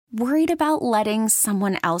Worried about letting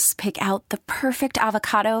someone else pick out the perfect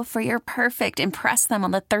avocado for your perfect impress them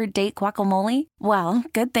on the third date guacamole? Well,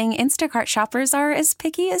 good thing Instacart shoppers are as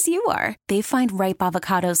picky as you are. They find ripe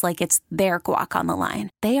avocados like it's their guac on the line.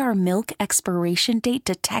 They are milk expiration date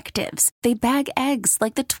detectives. They bag eggs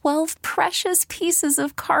like the 12 precious pieces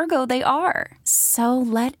of cargo they are. So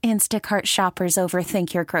let Instacart shoppers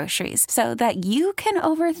overthink your groceries so that you can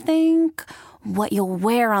overthink what you'll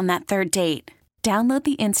wear on that third date. Download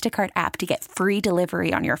the Instacart app to get free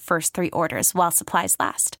delivery on your first 3 orders while supplies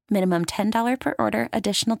last. Minimum $10 per order.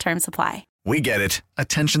 Additional terms apply. We get it.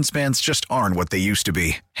 Attention spans just aren't what they used to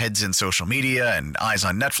be. Heads in social media and eyes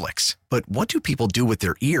on Netflix. But what do people do with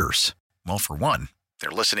their ears? Well, for one, they're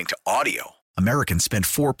listening to audio. Americans spend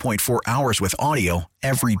 4.4 hours with audio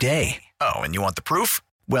every day. Oh, and you want the proof?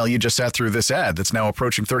 Well, you just sat through this ad that's now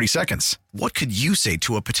approaching 30 seconds. What could you say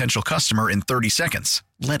to a potential customer in 30 seconds?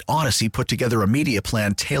 Let Odyssey put together a media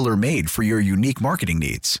plan tailor-made for your unique marketing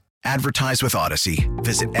needs. Advertise with Odyssey.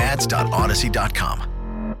 Visit ads.odyssey.com.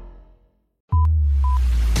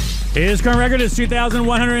 His current record is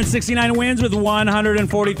 2,169 wins with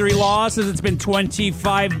 143 losses. It's been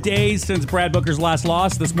 25 days since Brad Booker's last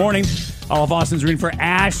loss. This morning, all of Austin's rooting for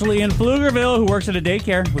Ashlee in Pflugerville, who works at a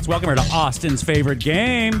daycare. Let's welcome her to Austin's favorite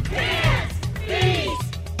game. Dance,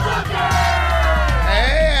 Beast, Booker!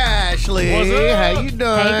 Hey, Ashlee. What's up? How you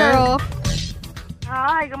doing? Hey, girl.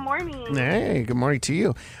 Hi, good morning. Hey, good morning to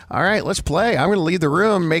you. All right, let's play. I'm going to leave the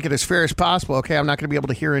room, make it as fair as possible, okay? I'm not going to be able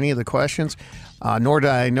to hear any of the questions, nor do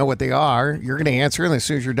I know what they are. You're going to answer, and as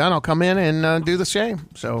soon as you're done, I'll come in and do the same.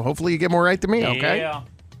 So hopefully you get more right than me, okay? Yeah.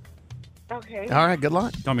 Okay. All right, good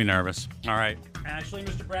luck. Don't be nervous. All right. Ashlee,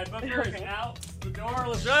 Mr. Brad Booker is out the door.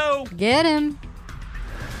 Let's go. Get him.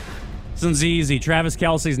 This one's easy. Travis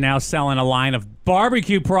Kelce's now selling a line of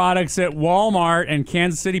barbecue products at Walmart, and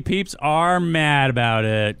Kansas City peeps are mad about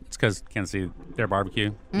it. It's because Kansas City, their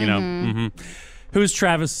barbecue, you know. Mm-hmm. Who's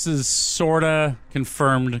Travis's sorta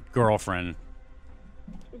confirmed girlfriend?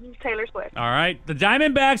 Taylor Swift. All right. The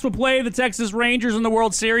Diamondbacks will play the Texas Rangers in the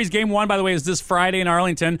World Series. Game 1, by the way, is this Friday in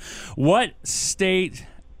Arlington. What state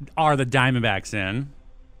are the Diamondbacks in?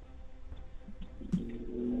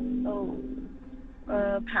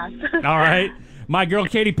 Pass. All right. My girl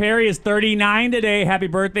Katy Perry is 39 today. Happy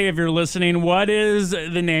birthday if you're listening. What is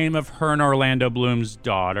the name of her and Orlando Bloom's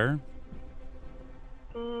daughter?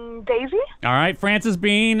 Daisy. All right. Frances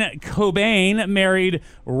Bean Cobain married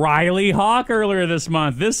Riley Hawk earlier this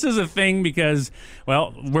month. This is a thing because,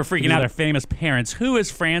 well, we're freaking out our famous parents. Who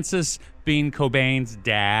is Frances Bean Cobain's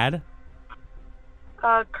dad?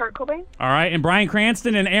 Kurt Cobain. All right, and Bryan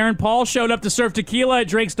Cranston and Aaron Paul showed up to serve tequila at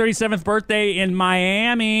Drake's 37th birthday in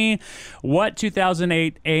Miami. What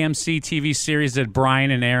 2008 AMC TV series did Bryan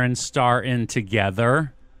and Aaron star in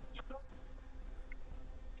together?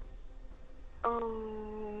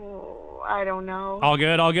 Oh, I don't know. All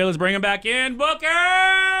good, all good. Let's bring him back in.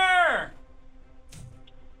 Booker!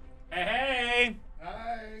 Hey.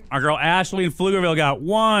 Hi. Our girl Ashlee in Pflugerville got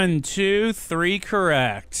 1, 2, 3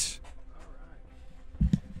 correct.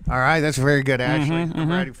 All right, that's very good, Ashlee.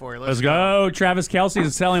 I'm ready for you. Let's go. Travis Kelce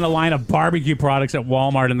is selling a line of barbecue products at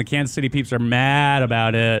Walmart, and the Kansas City peeps are mad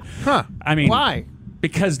about it. Huh. I mean, why?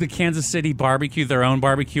 Because the Kansas City barbecue, their own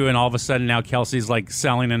barbecue, and all of a sudden now Kelce's like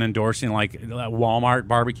selling and endorsing like Walmart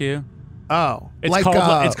barbecue. Oh,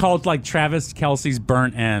 It's called like Travis Kelce's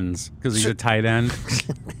burnt ends because he's a tight end.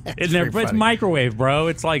 It's microwave, bro.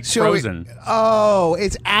 It's like frozen.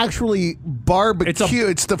 It's actually barbecue.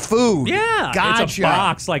 It's the food. Yeah, gotcha. It's a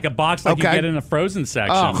box like you get in a frozen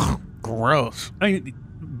section. Oh, gross. I mean,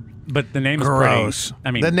 but the name is gross. Pretty,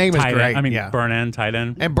 I mean, the name is great. I mean, yeah. burn end, tight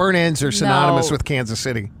end. And burn ends are synonymous with Kansas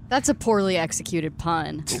City. That's a poorly executed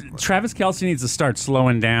pun. Travis Kelce needs to start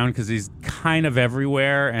slowing down because he's kind of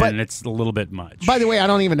everywhere, and it's a little bit much. By the way, I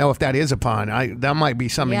don't even know if that is a pun. That might be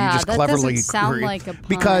something you just cleverly doesn't sound like a pun.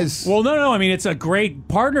 Because no. I mean, it's a great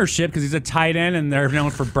partnership because he's a tight end, and they're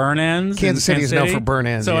known for burn ends. Kansas City is known for burn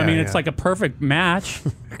ends. So I mean, it's like a perfect match.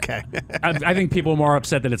 Okay. I think people are more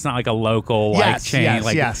upset that it's not like a local chain.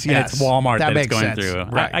 Yes. And it's Walmart that it's going sense. through.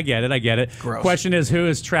 Right. I get it. Gross. Question is, who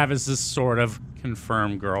is Travis's sort of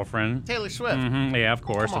confirmed girlfriend? Taylor Swift. Yeah, of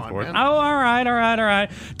course, Come on, man. Oh, all right.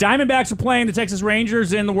 Diamondbacks are playing the Texas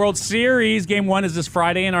Rangers in the World Series. Game 1 is this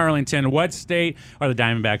Friday in Arlington. What state are the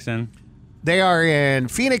Diamondbacks in? They are in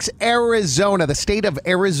Phoenix, Arizona, the state of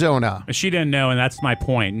Arizona. She didn't know, and that's my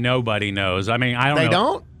point. Nobody knows. I mean, I don't know. They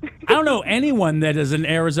don't? I don't know anyone that is an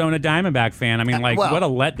Arizona Diamondback fan. I mean, what a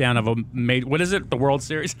letdown of a made. What is it? The World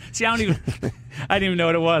Series? See, I didn't even know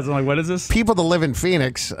what it was. I'm like, what is this? People that live in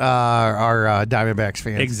Phoenix are Diamondbacks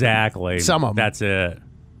fans. Exactly. Some of them. That's it.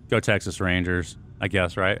 Go Texas Rangers. I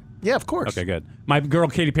guess, right? Yeah, of course. Okay, good. My girl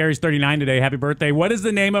Katy Perry's 39 today. Happy birthday. What is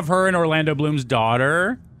the name of her and Orlando Bloom's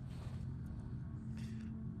daughter?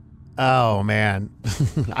 Oh, man.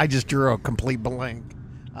 I just drew a complete blank.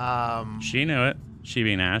 She knew it. She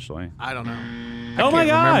being Ashlee. I don't know. Oh my can't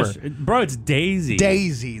gosh. remember. Bro, it's Daisy.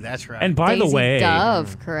 Daisy, that's right. And by the Daisy way,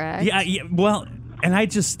 Dove, correct? Yeah, well, and I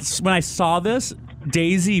just, when I saw this,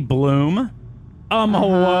 Daisy Bloom,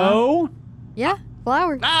 hello? Yeah,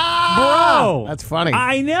 flowers. Bro. That's funny.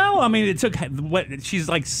 I know. I mean, it took, what, she's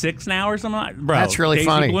like 6 now or something? Bro, That's really Daisy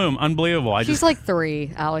funny. Bloom, unbelievable. She's like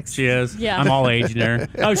 3, Alex. She is? Yeah. I'm all aging her.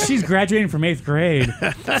 Oh, she's graduating from 8th grade.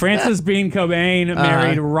 Frances Bean Cobain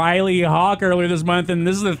married Riley Hawk earlier this month, and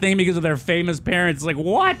this is the thing because of their famous parents. It's like,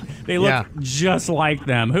 what? They look just like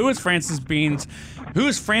them. Who is Frances Bean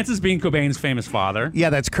Cobain's famous father? Yeah,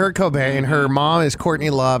 that's Kurt Cobain. Her mom is Courtney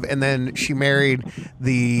Love, and then she married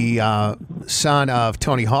the son of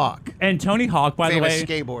Tony Hawk. And Tony Hawk, by the Famous way,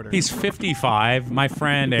 skateboarder. he's 55. My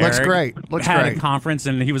friend Eric Looks great. had a conference,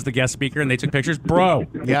 and he was the guest speaker, and they took pictures. Bro,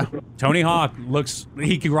 Yeah. Tony Hawk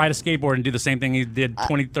he could ride a skateboard and do the same thing he did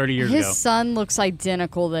 20, 30 years His ago. son looks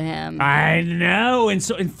identical to him. I know, and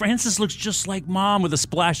Francis looks just like mom with a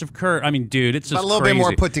splash of Kurt. I mean, dude, it's just But a little crazy. bit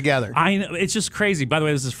more put together. I know, it's just crazy. By the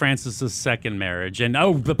way, this is Francis's second marriage, and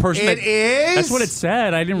the person It is? that's what it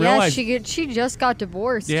said. I didn't Yeah, realize. she just got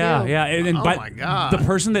divorced, Yeah, too. yeah. And Oh, but my God. the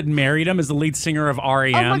person that married him is the lead singer of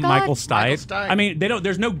REM, Oh, my God. Michael Stipe. Michael Stipe. I mean,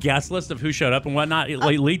 there's no guest list of who showed up and whatnot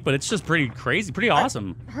leaked, but it's just pretty crazy, pretty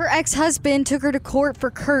awesome. Her ex-husband took her to court for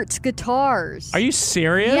Kurt's guitars. Are you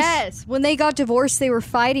serious? Yes. When they got divorced, they were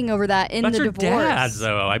fighting over that in That's the her divorce. dad's,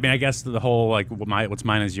 though. I mean, I guess the whole, like, what's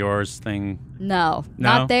mine is yours thing. No, No?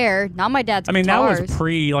 not there. Not my dad's I mean, guitars. that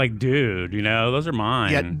was dude, those are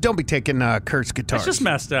mine. Yeah, don't be taking Kurt's guitars. It's just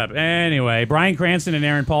messed up. Anyway, Bryan Cranston and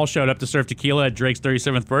Aaron Paul showed up to serve tequila at Drake's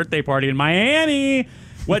 37th birthday party in Miami.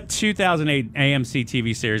 What 2008 AMC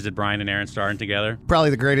TV series did Bryan and Aaron star in together?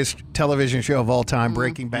 Probably the greatest television show of all time,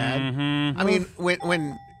 Breaking Bad. I mean,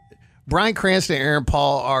 when Bryan Cranston and Aaron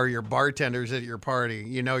Paul are your bartenders at your party,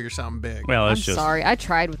 you know you're something big. Well, I'm it's just sorry. I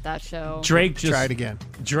tried with that show. Drake just Try it again.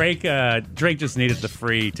 Drake just needed the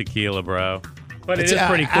free tequila, bro. But It's it is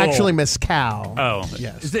pretty cool. actually Mezcal. Oh,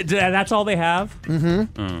 yes. That's all they have?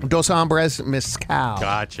 Dos Hombres Mezcal.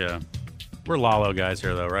 Gotcha. We're Lalo guys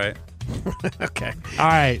here, though, right? Okay. All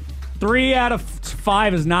right. 3 out of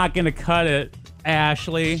 5 is not going to cut it,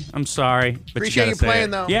 Ashlee. I'm sorry. But Appreciate you you gotta say playing,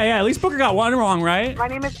 it. though. Yeah, at least Booker got one wrong, right? My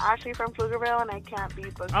name is Ashlee from Pflugerville, and I can't be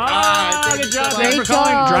booked. Good job. Thanks for Great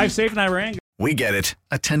calling. job. Drive safe, Nyrang. We get it.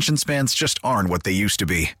 Attention spans just aren't what they used to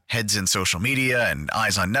be. Heads in social media and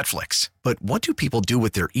eyes on Netflix. But what do people do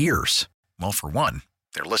with their ears? Well, for one,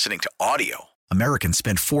 they're listening to audio. Americans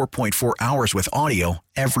spend 4.4 hours with audio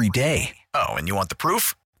every day. Oh, and you want the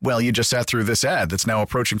proof? Well, you just sat through this ad that's now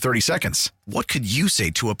approaching 30 seconds. What could you say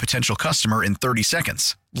to a potential customer in 30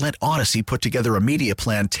 seconds? Let Odyssey put together a media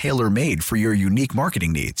plan tailor-made for your unique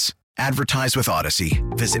marketing needs. Advertise with Odyssey.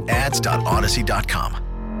 Visit ads.odyssey.com.